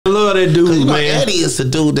love that dude, man. Eddie is the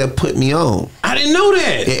dude that put me on. I didn't know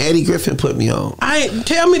that. Yeah, Eddie Griffin put me on.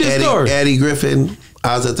 Tell me the story. Eddie Griffin,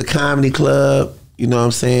 I was at the comedy club, you know what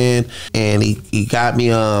I'm saying? And he got me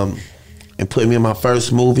and put me in my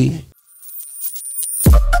first movie.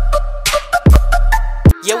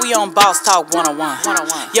 Yeah, we on Boss Talk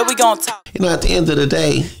 101. Yeah, we gonna talk. You know, at the end of the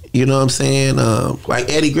day, you know what I'm saying? Like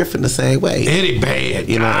Eddie Griffin the same way. Eddie bad.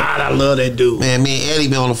 You know, God, I love that dude. Man, me and Eddie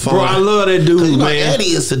be on the phone. Bro, I love that dude, man.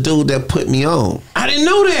 Eddie is the dude that put me on. I didn't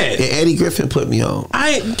know that. Yeah, Eddie Griffin put me on.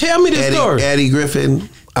 Tell me the story. Eddie Griffin,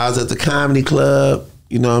 I was at the comedy club,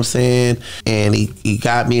 you know what I'm saying? And he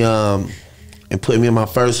got me and put me in my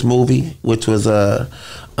first movie, which was a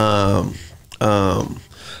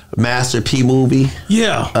Master P movie.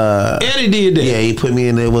 Yeah. Eddie did that. Yeah, he put me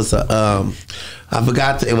in. It was I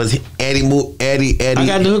forgot. It was Eddie. I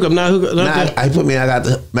got the hookup. Not hookup. He put me. I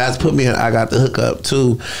got the hookup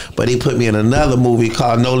too. But he put me in another movie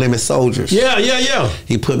called No Limit Soldiers. Yeah.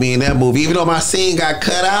 He put me in that movie, even though my scene got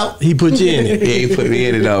cut out. He put you in it. Yeah, he put me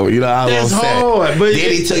in it though. You know, I was That's on set. hard. But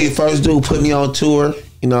then he took you first dude, put me on tour.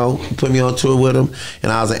 You know, he put me on tour with him,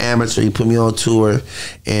 and I was an amateur. He put me on tour,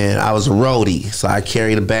 and I was a roadie, so I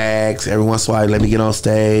carry the bags. Every once in a while, he let me get on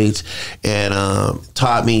stage, and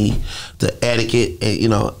taught me the etiquette,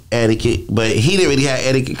 and etiquette. But he didn't really have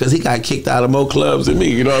etiquette because he got kicked out of more clubs than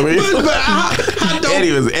me. You know what I mean? But how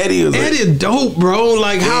dope, Eddie dope, bro.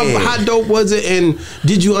 Like how dope was it? And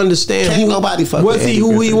did you understand? Can't nobody fuck with Eddie who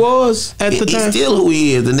Griffin. he was at the time? He's still who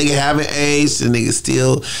he is. The nigga haven't aged. The nigga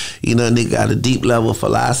still, nigga got a deep level of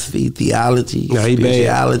philosophy, theology,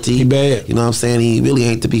 spirituality. He bad. You know what I'm saying? He really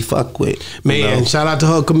ain't to be fucked with. Man, shout out to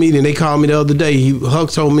her comedian. They called me the other day.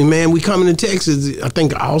 Huck told me, man, we coming to Texas. I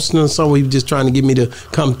think Austin or somewhere. He was just trying to get me to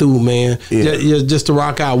come through, man. Yeah. Just to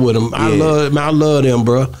rock out with him. I love them,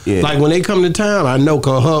 bro. Yeah. Like when they come to town, I know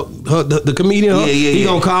cause the comedian, he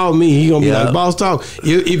gonna call me. He gonna be like, Boss Talk.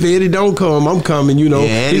 If Eddie don't come, I'm coming. You know,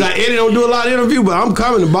 he's like, Eddie don't do a lot of interview, but I'm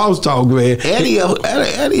coming to Boss Talk, man. Eddie,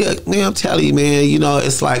 man, I'm telling you, man.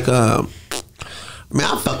 It's like, man,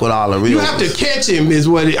 I fuck with all the real. You have to catch him, is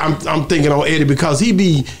what I'm thinking on Eddie, because he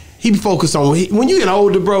be focused on when you get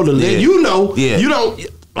older, bro. You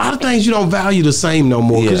don't. A lot of things you don't value the same no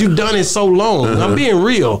more because you've done it so long. I'm being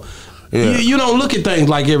real. Yeah. You don't look at things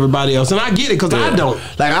like everybody else, and I get it because I don't.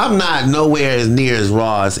 Like I'm not nowhere as near as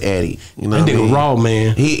raw as Eddie. You know, that nigga raw,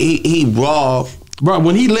 man. He raw. Bro,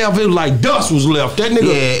 when he left, it was like dust was left. That nigga.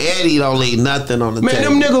 Yeah, Eddie don't leave nothing on the table. Man,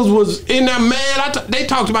 them niggas was in there mad. They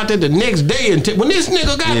talked about that the next day. When this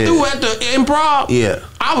nigga got through at the Improv,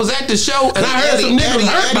 I was at the show and I heard some niggas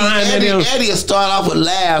hurt behind that. Eddie start off with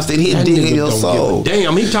laughs, then he'd dig in your soul.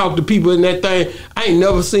 Damn, he talked to people in that thing. I ain't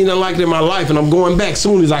never seen nothing like that in my life, and I'm going back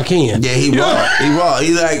soon as I can. Yeah, he raw. He raw.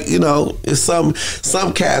 He like, it's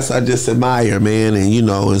some cats I just admire, man, and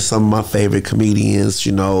and some of my favorite comedians,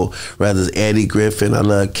 whether it's Eddie Griffin, I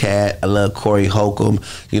love Cat, I love Corey Holcomb,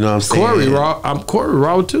 you know what I'm saying? Corey raw. I'm Corey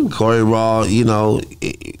raw too. Corey raw,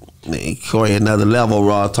 Corey another level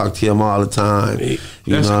raw. I talk to him all the time.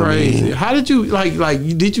 That's crazy. I mean? How did you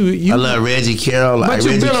did you? I love Reggie Carroll. But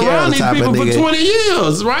you've been around these people for 20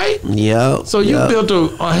 years, right? Yeah. So you built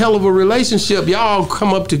a hell of a relationship. Y'all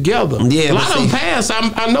come up together. Yeah. A lot of them passed.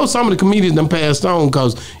 I know some of the comedians done passed on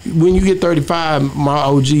because when you get 35, my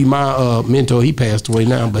OG, my mentor, he passed away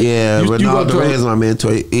now. But Ronaldo Ray is my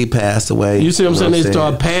mentor. He passed away. You see what I'm saying? They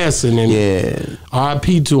start passing and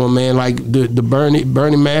RIP to him, man. Like the Bernie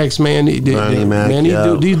Mac, man. Bernie Mac,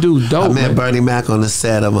 man, these dudes dope. I met Bernie Mac on the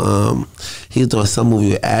set of he was doing some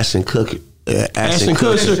movie with Ashton Kutcher. Ashton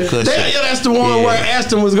Kutcher. That's the one where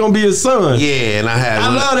Ashton was gonna be his son. Yeah, and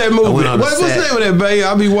I love that movie. What's the name of that, babe?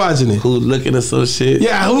 I'll be watching it. Who's looking at some shit?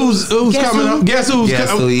 Yeah, who's coming up? Guess who's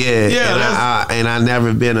coming? Yeah. And I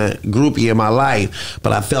never been a groupie in my life,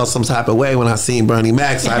 but I felt some type of way when I seen Bernie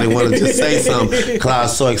Mac, so I didn't want to just say something because I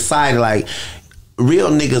was so excited. Like, real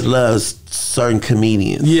niggas love certain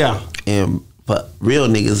comedians. Yeah. But real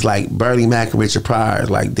niggas like Bernie Mac and Richard Pryor is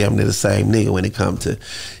like damn near the same nigga when it comes to,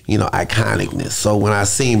 iconicness. So when I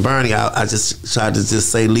seen Bernie, I just tried to just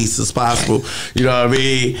say least as possible. You know what I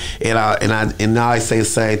mean? And now I say the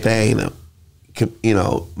same thing.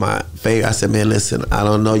 My favorite, I said, man, listen, I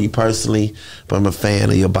don't know you personally, but I'm a fan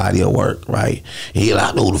of your body of work, right? And he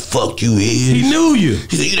like, I know who the fuck you is. He knew you.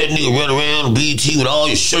 He said, you that nigga run around on BT with all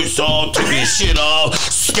your shirts off, taking your shit off,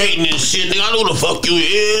 skating and shit. Nigga, I know who the fuck you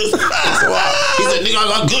is. He said, nigga, I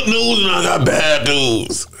got good news and I got bad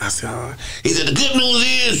news. I said, all right. He said, the good news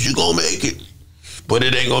is you gonna make it, but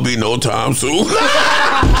it ain't gonna be no time soon.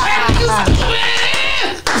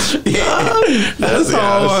 That's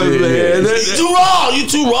hard, man. You too raw. You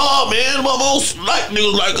too raw, man. I'm almost like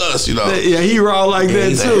niggas like us, you know. Yeah, he raw like that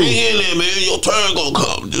He's too. Like, hang in there, man. Your turn gonna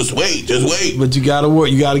come. Just wait. But you gotta work.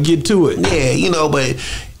 You gotta get to it. Yeah, you know, but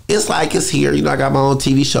it's like it's here. You know, I got my own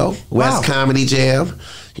TV show, West Comedy Jam.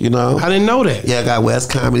 You know, I didn't know that. Yeah, I got West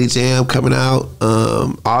Comedy Jam coming out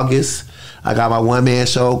August. I got my one-man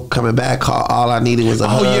show coming back called All I Needed Was a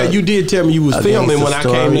Hug. Oh, yeah, you did tell me you was filming when I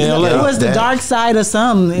came to LA. It was The Dark Side or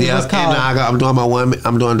something. It was called. And I'm doing my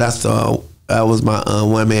that was my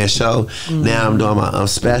one-man show. Now I'm doing my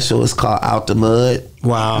special. It's called Out the Mud.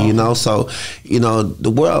 Wow. You know, so, you know, the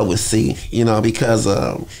world would see, you know, because,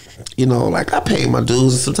 you know, like I pay my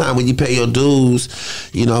dues. And sometimes when you pay your dues,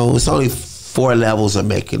 you know, it's only 4 levels of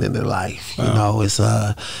making it in life. You know, it's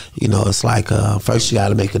it's like first you got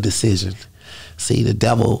to make a decision. See, the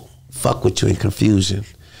devil fuck with you in confusion.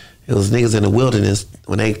 It was niggas in the wilderness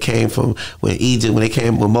when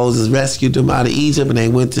Moses rescued them out of Egypt and they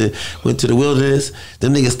went to the wilderness.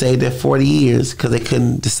 Them niggas stayed there 40 years because they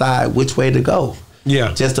couldn't decide which way to go.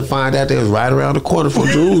 Yeah. Just to find out they was right around the corner from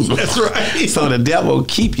Jerusalem. That's right. So the devil will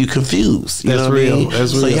keep you confused. You know what I mean?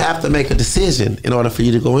 That's so real. you have to make a decision in order for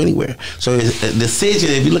you to go anywhere. So a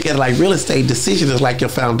decision, if you look at it like real estate, decision is like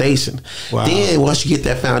your foundation. Wow. Then once you get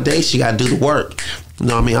that foundation, you got to do the work. You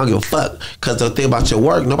know what I mean? I don't give a fuck. Because the thing about your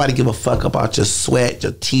work, nobody give a fuck about your sweat,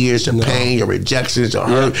 your tears, your pain, your rejections, your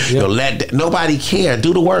hurt, your let. Nobody care.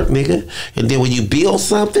 Do the work, nigga. And then when you build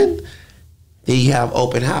something, then you have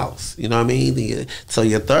open house. You know what I mean? So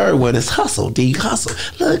your third one is hustle. Then you hustle.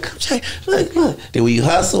 Look. Then when you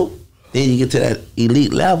hustle, then you get to that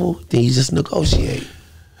elite level, then you just negotiate.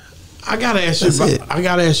 I gotta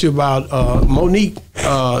ask you about Monique.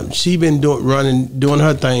 She been doing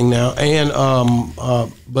her thing now, and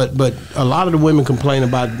but a lot of the women complain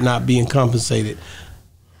about not being compensated.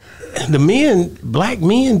 The men, black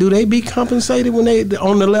men, do they be compensated when they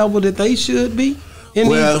on the level that they should be in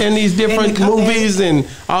these different movies and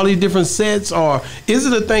all these different sets, or is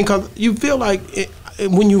it a thing? Because you feel like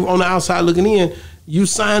when you on the outside looking in, you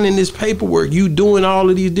signing this paperwork, you doing all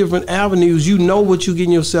of these different avenues, you know what you're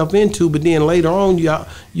getting yourself into, but then later on,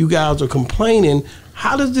 you guys are complaining.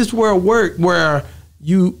 How does this world work where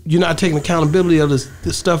you're not taking accountability of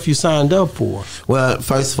the stuff you signed up for? Well,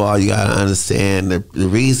 first of all, you got to understand the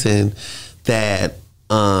reason that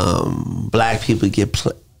black people get,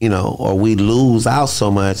 or we lose out so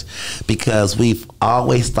much because we've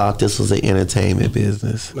always thought this was an entertainment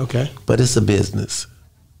business. Okay. But it's a business.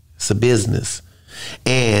 It's a business.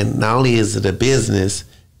 And not only is it a business,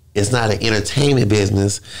 it's not an entertainment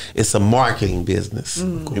business, it's a marketing business. You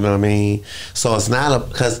know what I mean? So it's not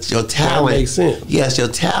because your talent, that makes sense. Yes, your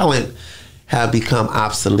talent have become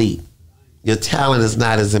obsolete. Your talent is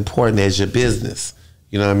not as important as your business.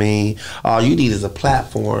 You know what I mean? All you need is a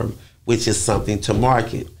platform, which is something to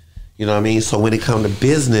market. You know what I mean? So when it comes to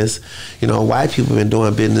business, white people have been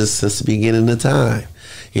doing business since the beginning of time.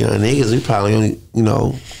 Niggas, we probably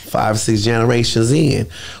only, 5 or 6 generations in.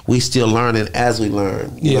 We still learning as we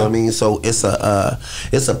learn. You know what I mean? So it's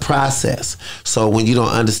a process. So when you don't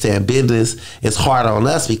understand business, it's hard on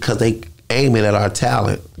us because they aiming at our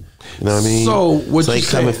talent. You know what I mean? So they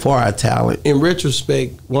coming for our talent. In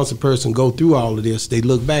retrospect, once a person go through all of this, they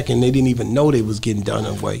look back and they didn't even know they was getting done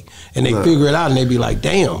away. And they figure it out and they be like,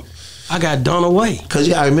 damn, I got done away. Because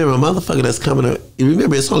you gotta remember, a motherfucker that's coming up,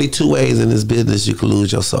 remember, it's only 2 ways in this business you can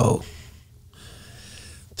lose your soul.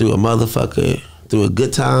 Through a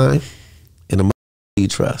good time, and a motherfucker you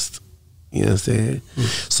trust. You know what I'm saying?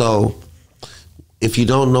 So, if you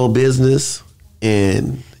don't know business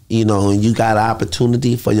and, and you got an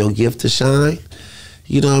opportunity for your gift to shine,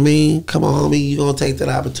 you know what I mean? Come on, homie, you gonna take that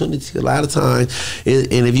opportunity. A lot of times,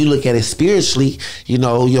 and if you look at it spiritually,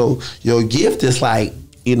 your gift is like,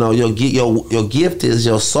 your gift is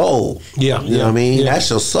your soul. Yeah. You know what I mean? Yeah. That's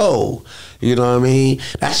your soul. You know what I mean?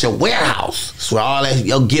 That's your warehouse. It's where all that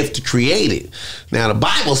your gift created. Now the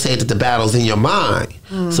Bible said that the battle's in your mind.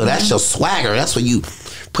 So that's your swagger. That's where you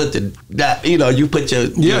put you put your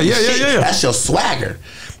shit. That's your swagger.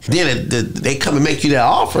 Then they come and make you that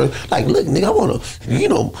offer. Like, look, nigga, I want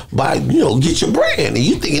to, buy, get your brand. And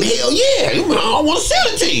you thinking, hell yeah, I don't want to sell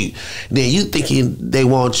it to you. Then you thinking they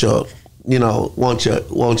want your, want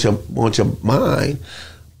your mind,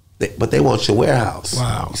 but they want your warehouse.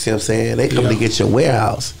 Wow. You see what I'm saying? They come to get your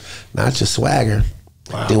warehouse, not your swagger.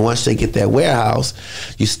 Wow. Then once they get that warehouse,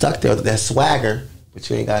 you stuck there with that swagger, but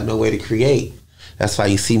you ain't got no way to create. That's why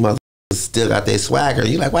you see motherfuckers still got their swagger.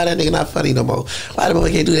 You like, why that nigga not funny no more? Why the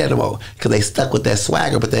motherfucker can't do that no more? Because they stuck with that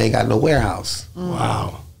swagger, but they ain't got no warehouse.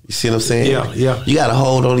 Wow. You see what I'm saying? Yeah, yeah. You got to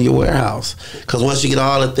hold on to your warehouse. Because once you get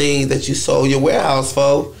all the things that you sold your warehouse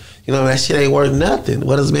for, you know, that shit ain't worth nothing.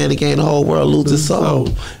 What does man to gain the whole world, lose his soul?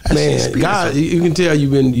 Man, God, you can tell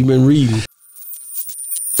you've been reading.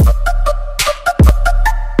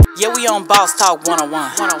 Yeah, we on Boss Talk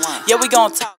 101. Yeah, we gonna talk.